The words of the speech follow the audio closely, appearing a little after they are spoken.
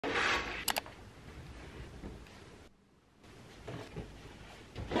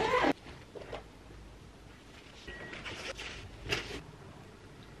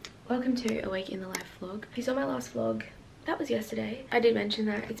Welcome to a week in the life vlog. If you saw my last vlog, that was yesterday. I did mention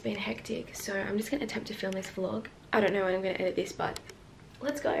that it's been hectic, so I'm just gonna attempt to film this vlog. I don't know when I'm gonna edit this, but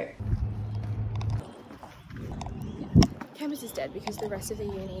let's go. Campus is dead because the rest of the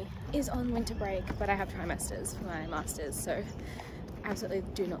uni is on winter break, but I have trimesters for my masters, so absolutely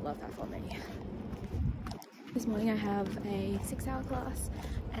do not love that for me. This morning I have a 6-hour class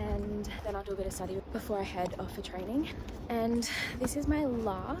and then I'll do a bit of study before I head off for training. And this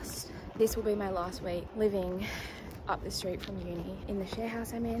will be my last week living up the street from uni in the share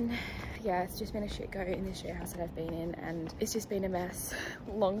house I'm in. Yeah, it's just been a shit go in the share house that I've been in and it's just been a mess.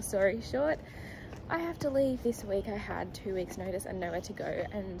 Long story short, I have to leave this week. I had 2 weeks notice and nowhere to go,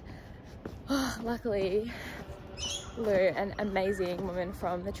 and luckily Lou, an amazing woman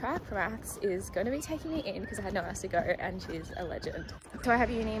from the track, from Max, is going to be taking me in because I had nowhere else to go and she's a legend. So I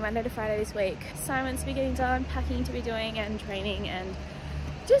have uni Monday to Friday this week. Assignments to be getting done, packing to be doing and training, and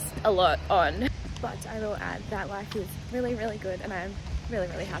just a lot on. But I will add that life is really, really good and I'm really,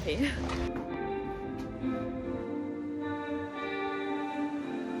 really happy.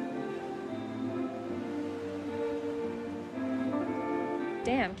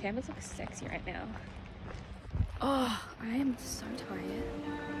 Damn, campus looks sexy right now. Oh, I am so tired.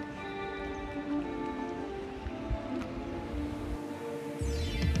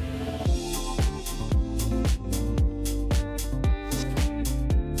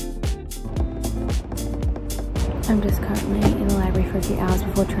 I'm just currently in the library for a few hours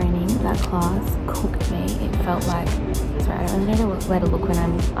before training. That class cooked me. It felt like, sorry, I don't know where to look when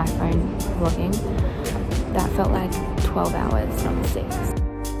I'm iPhone vlogging. That felt like 12 hours, not 6.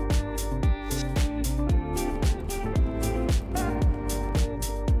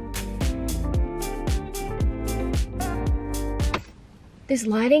 This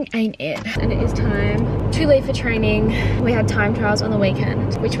lighting ain't it. And it is time to leave for training. We had time trials on the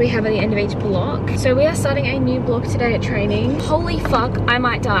weekend, which we have at the end of each block. So we are starting a new block today at training. Holy fuck, I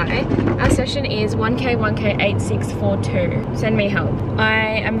might die. Our session is 1K 8642. Send me help.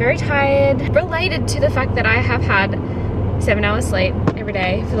 I am very tired, related to the fact that I have had 7 hours sleep every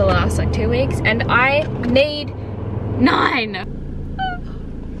day for the last like 2 weeks, and I need 9.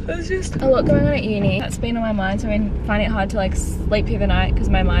 There's just a lot going on at uni that's been on my mind, so I find it hard to like sleep through the night because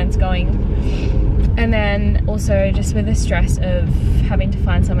my mind's going. And then also just with the stress of having to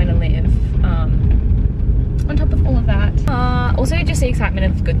find somewhere to live, on top of all of that. Also just the excitement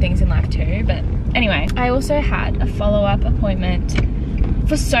of good things in life too. But anyway, I also had a follow-up appointment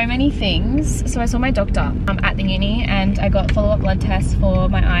for so many things. So I saw my doctor at the uni and I got follow-up blood tests for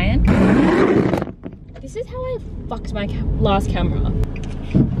my iron. This is how I fucked my last camera.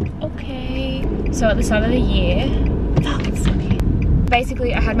 Okay, so at the start of the year,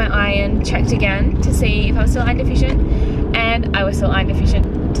 basically I had my iron checked again to see if I was still iron deficient, and I was still iron deficient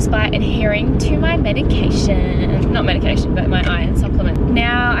despite adhering to my medication. Not medication, but my iron supplement.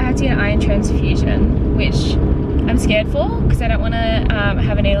 Now I have to get an iron transfusion, which I'm scared for because I don't want to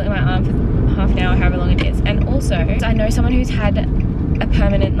have a needle in my arm for half an hour, however long it is. And also, I know someone who's had a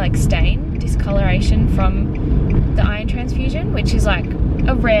permanent like stain, discoloration from the iron transfusion, which is like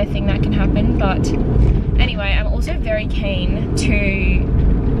a rare thing that can happen. But anyway, I'm also very keen to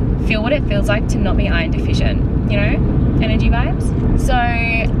feel what it feels like to not be iron deficient, you know, energy vibes. So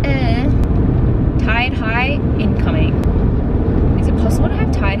tide high incoming. Is it possible to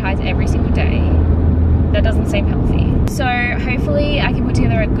have tide highs every single day? That doesn't seem healthy. So hopefully I can put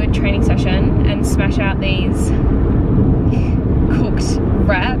together a good training session and smash out these cooked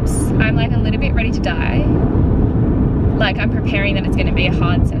reps. I'm like a little bit ready to die. Like I'm preparing that it's going to be a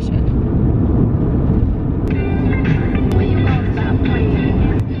hard session.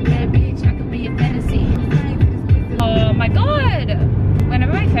 Oh my god!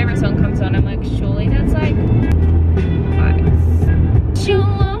 Whenever my favorite song comes on, I'm like, surely that's like vibes. You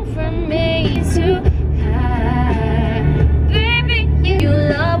want from me to hide, baby. You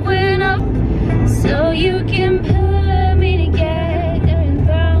love when I'm so you can put me together and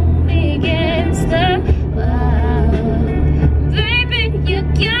throw me against the wall. Baby, you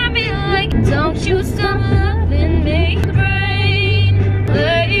got me like, don't you stop loving me. Brain,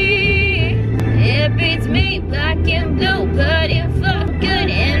 it beats me black and blue, but it felt good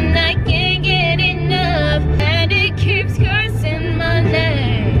and I can't get enough. And it keeps cursing my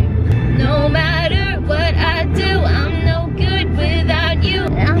name. No matter what I do, I'm no good without you.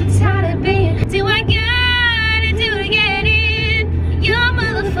 I'm tired of being, do I gotta do to get in your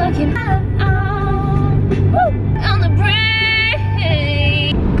motherfucking on the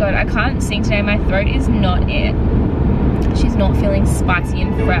brain. God, I can't sing today, my throat is not it. She's not feeling spicy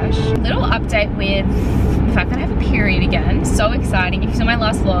and fresh. Little update with the fact that I have a period again. So exciting. If you saw my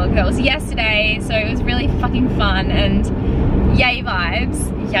last vlog, that was yesterday, so it was really fucking fun and yay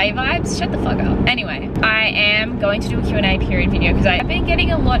vibes. Yay vibes? Shut the fuck up. Anyway, I am going to do a Q&A period video because I've been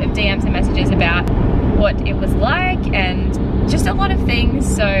getting a lot of DMs and messages about what it was like and just a lot of things,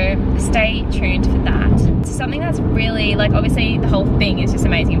 so stay tuned for that. Something that's really, like, obviously the whole thing is just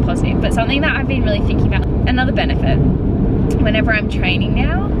amazing and positive, but something that I've been really thinking about, another benefit, whenever I'm training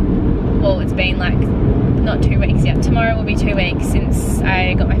now, well, it's been like not 2 weeks yet, tomorrow will be 2 weeks since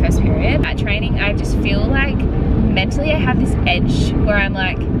I got my first period. At training, I just feel like mentally I have this edge where I'm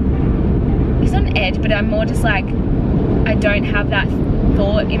like, it's not an edge, but I'm more just like, I don't have that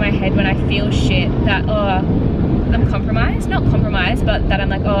thought in my head when I feel shit that, oh, I'm compromised, not compromised, but that I'm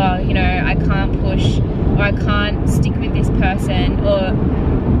like, oh, you know, I can't push or I can't stick with this person or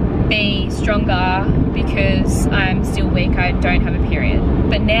be stronger because I'm still weak, I don't have a period.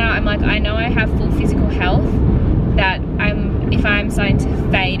 But now I'm like, I know I have full physical health, that if I'm starting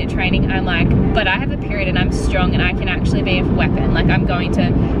to fade at training, I'm like, but I have a period and I'm strong and I can actually be a weapon. Like, I'm going to,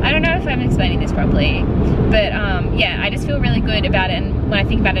 I don't know if I'm explaining this properly, but yeah, I just feel really good about it. And when I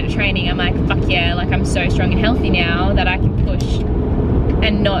think about it at training, I'm like, fuck yeah, like I'm so strong and healthy now that I can push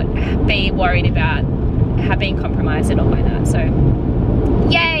and not be worried about being compromised at all by that. So,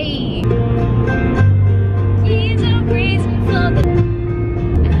 yay! He's a reason for the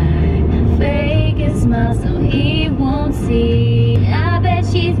fake a smile so he won't see. I bet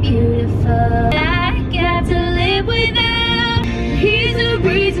she's beautiful. I got to live without. He's a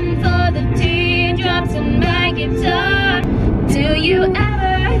reason for the teardrops in my guitar. Do you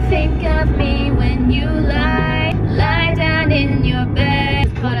ever think of me when you lie down in your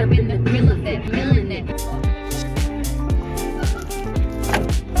bed, caught up in the thrill of it, feeling it?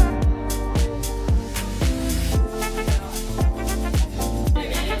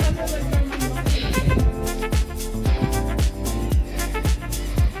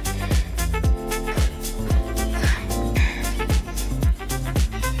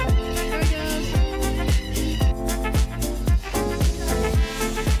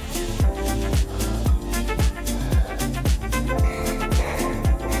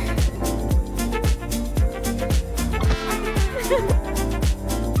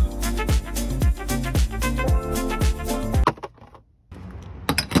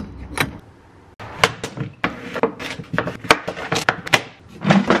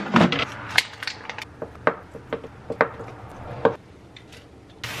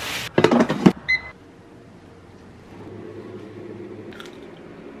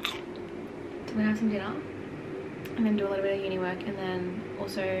 I'm gonna have some dinner and then do a little bit of uni work and then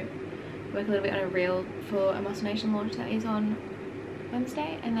also work a little bit on a reel for a Muscle Nation launch that is on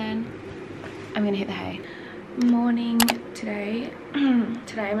Wednesday, and then I'm gonna hit the hay. Morning today.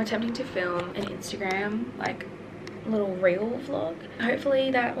 Today I'm attempting to film an Instagram like little reel vlog. Hopefully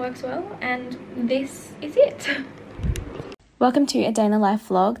that works well, and this is it. Welcome to a day in the life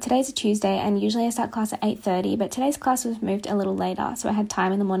vlog. Today's a Tuesday and usually I start class at 8:30, but today's class was moved a little later, so I had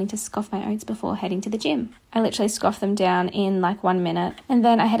time in the morning to scoff my oats before heading to the gym. I literally scoffed them down in like 1 minute and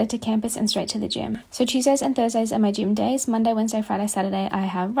then I headed to campus and straight to the gym. So Tuesdays and Thursdays are my gym days. Monday, Wednesday, Friday, Saturday I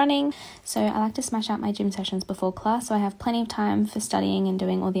have running. So I like to smash out my gym sessions before class, so I have plenty of time for studying and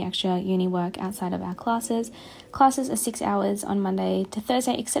doing all the extra uni work outside of our classes. Classes are 6 hours on Monday to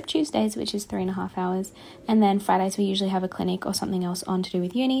Thursday, except Tuesdays, which is 3.5 hours. And then Fridays we usually have a clinic or something else on to do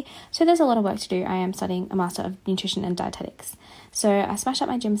with uni. So there's a lot of work to do. I am studying a Master of Nutrition and Dietetics. So I smashed up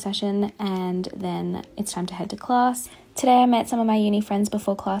my gym session and then it's time to head to class. Today I met some of my uni friends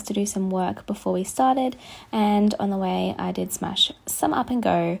before class to do some work before we started, and on the way I did smash some Up and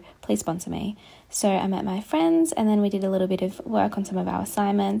Go. Please sponsor me. So I met my friends and then we did a little bit of work on some of our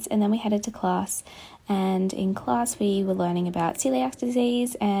assignments, and then we headed to class. And in class we were learning about celiac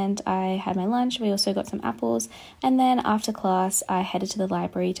disease and I had my lunch. We also got some apples, and then after class I headed to the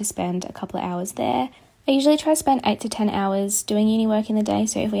library to spend a couple of hours there. I usually try to spend 8 to 10 hours doing uni work in the day,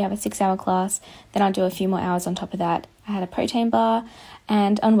 so if we have a 6-hour class then I'll do a few more hours on top of that. I had a protein bar,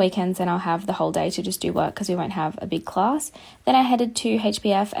 and on weekends then I'll have the whole day to just do work because we won't have a big class. Then I headed to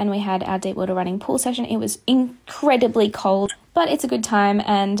HBF and we had our deep water running pool session. It was incredibly cold, but it's a good time.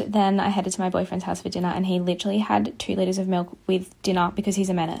 And then I headed to my boyfriend's house for dinner and he literally had 2 liters of milk with dinner because he's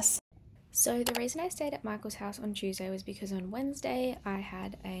a menace. So the reason I stayed at Michael's house on Tuesday was because on Wednesday I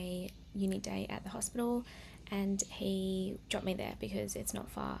had a uni day at the hospital and he dropped me there because it's not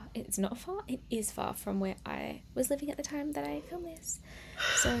far. It's not far? It is far from where I was living at the time that I filmed this.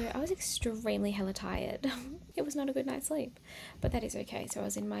 So I was extremely hella tired. It was not a good night's sleep, but that is okay. So I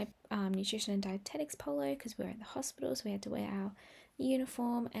was in my nutrition and dietetics polo because we were at the hospital, so we had to wear our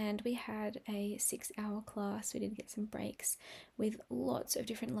uniform, and we had a 6-hour class. We did get some breaks with lots of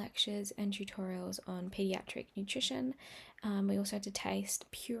different lectures and tutorials on pediatric nutrition. We also had to taste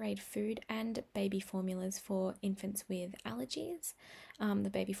pureed food and baby formulas for infants with allergies.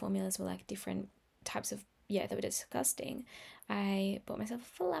 The baby formulas were like different types of, yeah, they were disgusting. I bought myself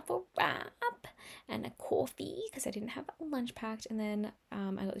a falafel wrap and a coffee because I didn't have a lunch packed, and then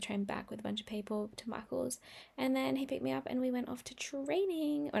I got the train back with a bunch of people to Michael's, and then he picked me up and we went off to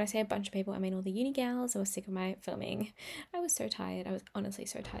training. When I say a bunch of people, I mean all the uni gals. I was sick of my filming. I was so tired. I was honestly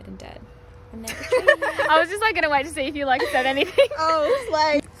so tired and dead. And then I was just like gonna wait to see if you like said anything. Oh,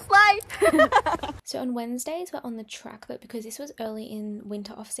 slay. So on Wednesdays we're on the track, but because this was early in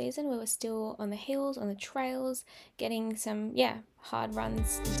winter off season, we were still on the hills, on the trails, getting some, yeah, hard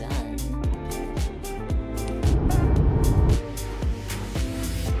runs done.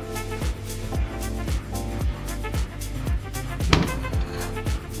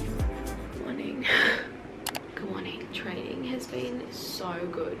 Training has been so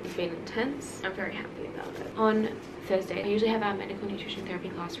good. It's been intense. I'm very happy about it. On Thursday, I usually have our medical nutrition therapy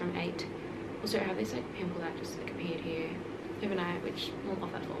class from 8. Also, I have this like pimple that just like appeared here overnight, which will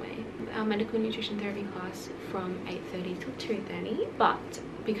off that for me. Our medical nutrition therapy class from 8:30 till 2:30. But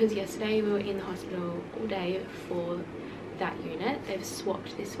because yesterday we were in the hospital all day for that unit, they've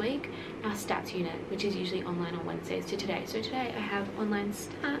swapped this week our stats unit, which is usually online on Wednesdays, to today. So today I have online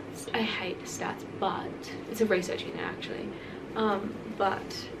stats. I hate stats, but it's a research unit actually,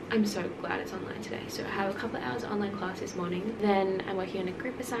 but I'm so glad it's online today. So I have a couple of hours of online class this morning, then I'm working on a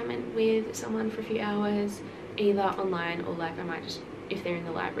group assignment with someone for a few hours, either online or like I might just, if they're in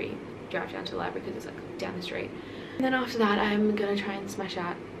the library, drive down to the library because it's like down the street. And then after that I'm gonna try and smash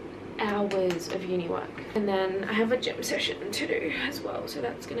out hours of uni work, and then I have a gym session to do as well, so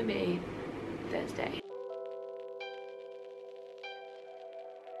that's gonna be Thursday.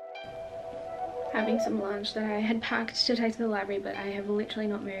 Having some lunch that I had packed to take to the library, but I have literally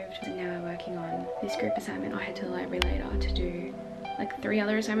not moved, and now I'm working on this group assignment. I'll head to the library later to do like 3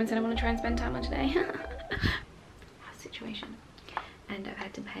 other assignments that I want to try and spend time on today. Situation. And I've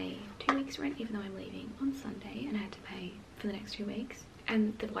had to pay 2 weeks rent even though I'm leaving on Sunday, and I had to pay for the next 2 weeks.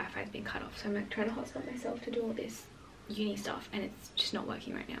 And the Wi-Fi has been cut off, so I'm like trying to hotspot myself to do all this uni stuff, and it's just not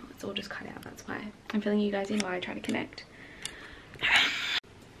working right now. It's all just cut out. That's why I'm filling you guys in while I try to connect.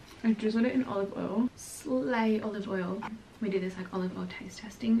 I drizzled it in olive oil. Slay olive oil. We do this like olive oil taste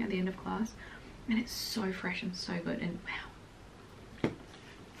testing at the end of class, and it's so fresh and so good, and wow.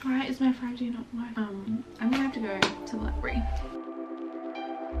 Alright, is my 5G not working? I'm gonna have to go to the library.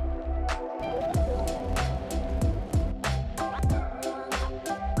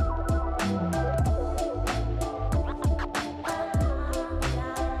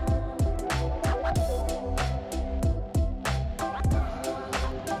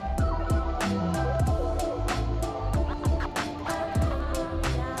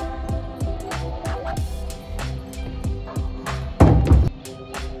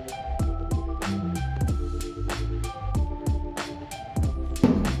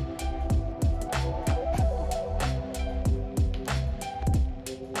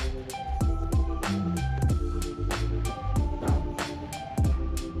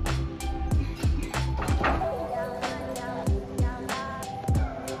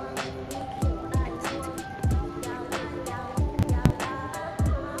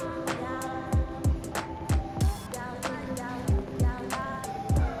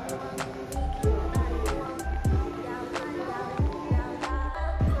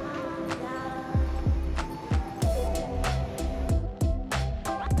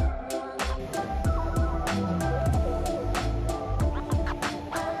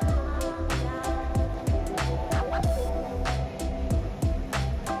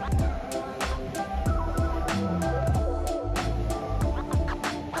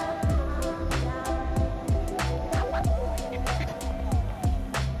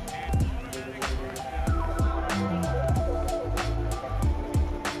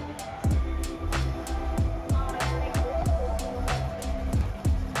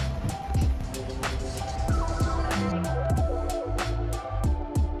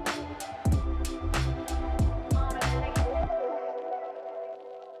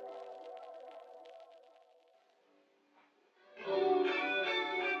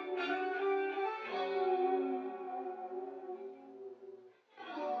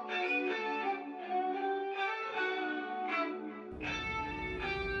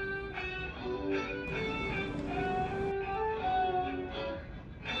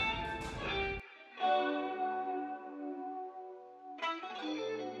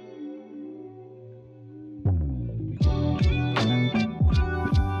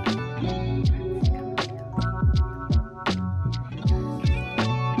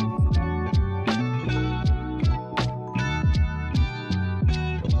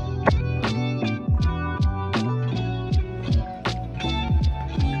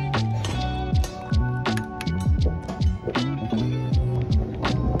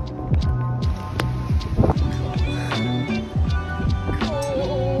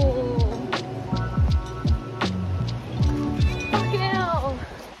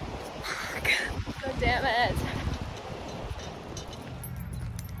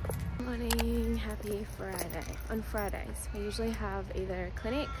 Fridays. We usually have either a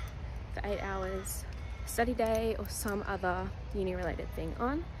clinic for 8 hours, study day, or some other uni related thing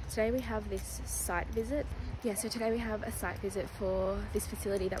on. Today we have this site visit. Yeah, so today we have a site visit for this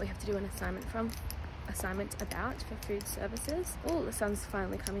facility that we have to do an assignment about for food services. Oh, the sun's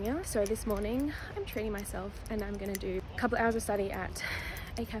finally coming out. So this morning I'm treating myself and I'm gonna do a couple hours of study at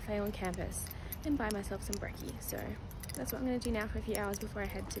a cafe on campus and buy myself some brekkie. So that's what I'm gonna do now for a few hours before I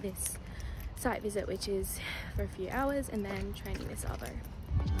head to this site visit, which is for a few hours, and then training this arvo.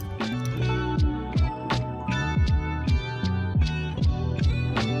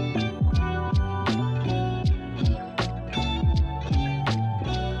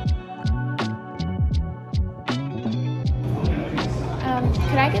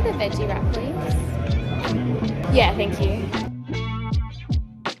 Could I get the veggie wrap, please? Yeah, thank you.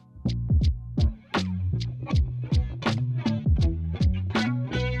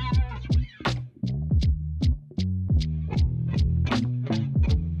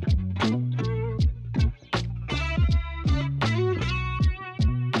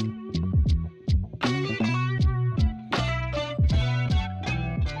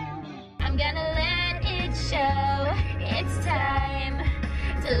 I'm gonna let it show. It's time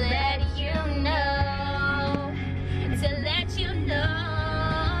to let you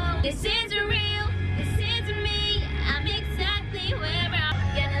know, this is real, this is me, I'm exactly where I'm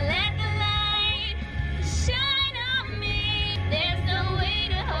gonna let the light shine on me, there's no way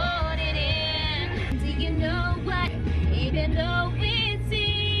to hold it in. Do you know what, even though it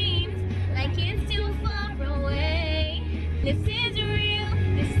seems like it's too far away, this is real,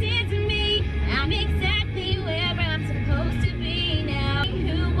 this is me, I'm exactly where I'm supposed to be now,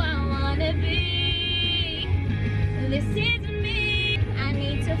 who I wanna be. This is me, I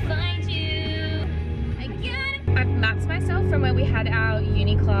need to find you. I've mapped myself from where we had our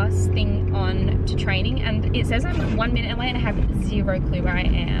uni class thing on to training, and it says I'm 1 minute away and I have zero clue where I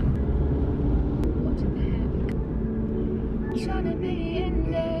am. What the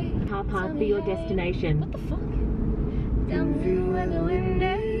heck? Car park for your destination. What the fuck?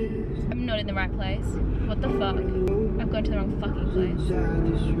 I'm not in the right place. What the fuck? I've gone to the wrong fucking place.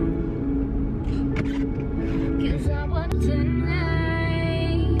 'cause I want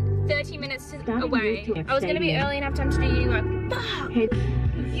tonight. 30 minutes away. I was gonna be early and have time to do uni work. Fuck!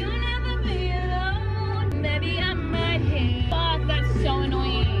 You'll never be alone. Maybe I might hate. Fuck, that's so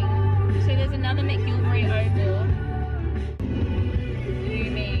annoying. So there's another McGilvery Oval.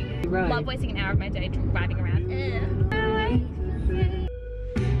 Fuming. Love wasting an hour of my day driving around.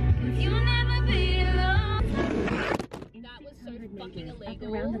 You'll never be alone. That was so fucking At the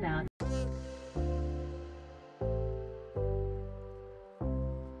illegal. roundabout.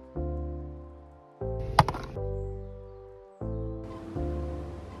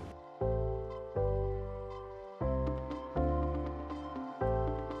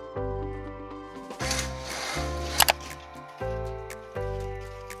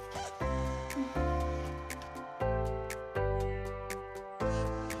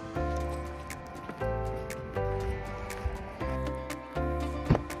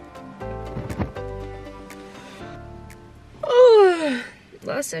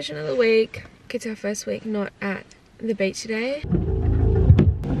 Last session of the week. It's our first week not at the beach today.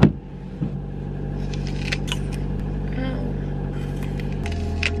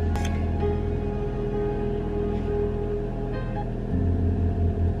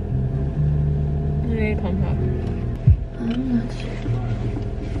 I need a pump up. I'm not sure.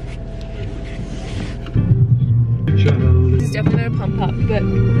 It's definitely not a pump up, but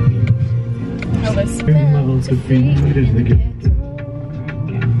Elvis. Levels of being treated the gift.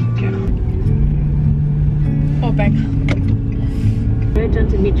 Oh, back. Merge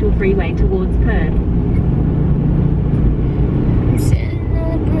onto Mitchell Freeway towards Perth. Sitting on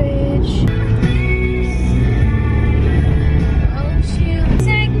the bridge. Oh, she'll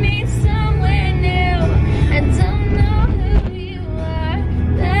take me somewhere new. I don't know who you are,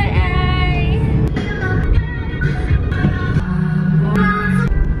 but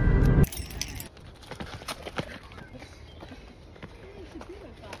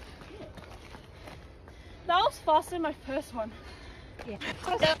That was faster than my first one. Yeah.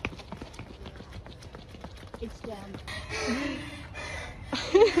 It's down.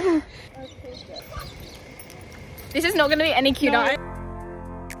 This is not going to be any cuter. No.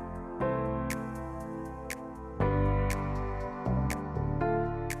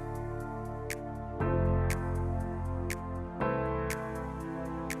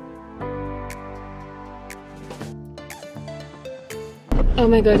 Oh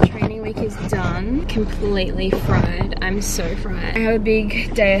my god, training week week is done. Completely fried. I'm so fried. I have a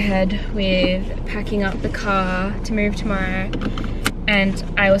big day ahead with packing up the car to move tomorrow. And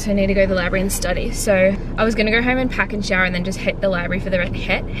I also need to go to the library and study. So I was gonna go home and pack and shower and then just hit the library for the rest,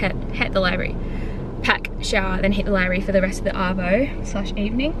 hit the library. Pack, shower, then hit the library for the rest of the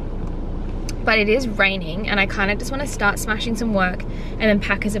arvo/evening. But it is raining and I kind of just want to start smashing some work and then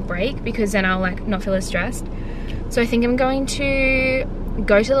pack as a break, because then I'll like not feel as stressed. So I think I'm going to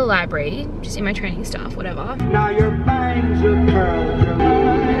go to the library, just in my training stuff, whatever. Now your bangs are curled, your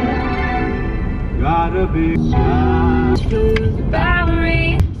mind gotta be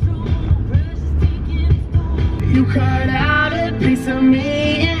Bowery. You cut out a piece of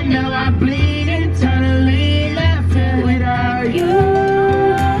me and now I bleed internally, left it without you.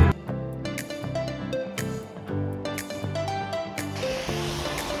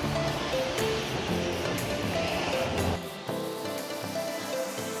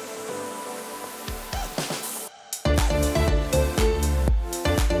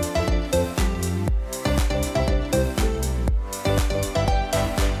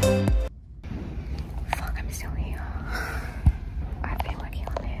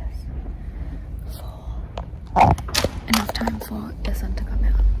 Enough time for the sun to come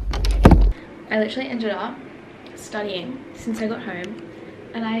out. I literally ended up studying since I got home,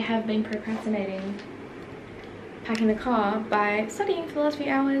 and I have been procrastinating packing the car by studying for the last few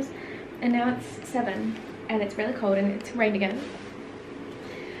hours, and now it's 7 and it's really cold and it's rained again.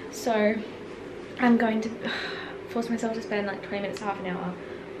 So I'm going to force myself to spend like 20 minutes to half an hour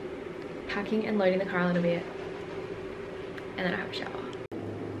packing and loading the car a little bit, and then I have a shower.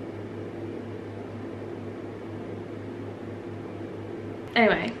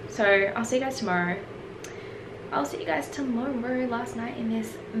 Anyway, so I'll see you guys tomorrow. I'll see you guys tomorrow. Last night in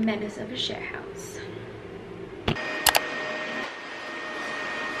this menace of a share house.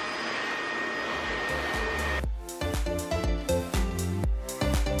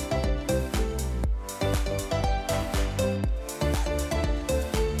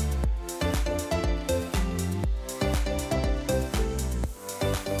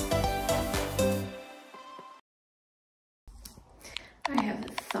 I have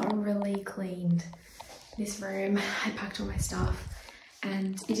thoroughly cleaned this room. I packed all my stuff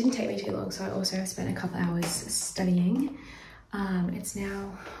and it didn't take me too long, so I also have spent a couple hours studying. It's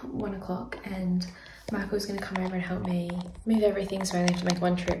now 1 o'clock and Michael's gonna come over and help me move everything, so I only have to make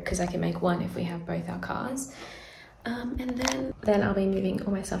one trip because I can make one if we have both our cars. And then I'll be moving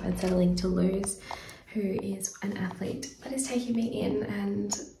all my stuff and settling to Luz, who is an athlete that is taking me in,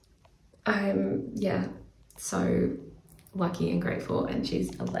 and I'm, yeah, so lucky and grateful, and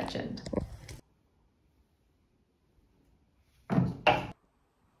she's a legend.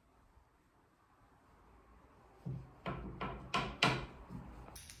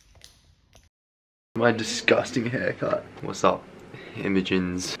 My disgusting haircut. What's up,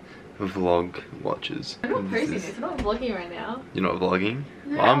 Imogen's vlog watchers? I'm not posting this, I'm not vlogging right now. You're not vlogging?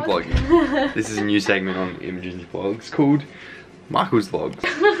 No, well, I'm vlogging. This is a new segment on Imogen's vlogs called Michael's Vlogs.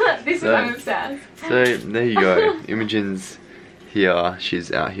 This is I'm obsessed. So there you go. Imogen's here.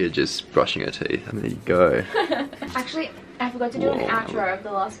 She's out here just brushing her teeth. And there you go. Actually, I forgot to do an Whoa. outro of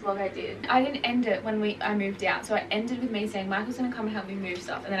the last vlog I did. I didn't end it when I moved out, so I ended with me saying Michael's gonna come and help me move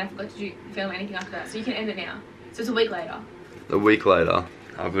stuff, and then I forgot to film anything after that. So you can end it now. So it's a week later. A week later,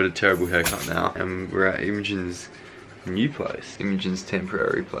 I've got a terrible haircut now, and we're at Imogen's new place. Imogen's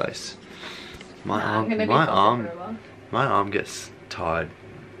temporary place. My arm gets tired.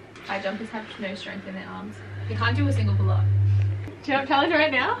 High jumpers have no strength in their arms. You can't do a single pull-up. Chin-up challenge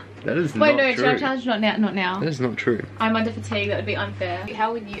right now? That is Wait, not no, true. chin-up challenge not now. That is not true. I'm under fatigue, that would be unfair.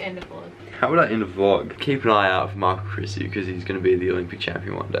 How would you end a vlog? How would I end a vlog? Keep an eye out for Michael Christie because he's going to be the Olympic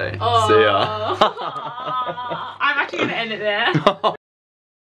champion one day. Oh. See ya. I'm actually going to end it there.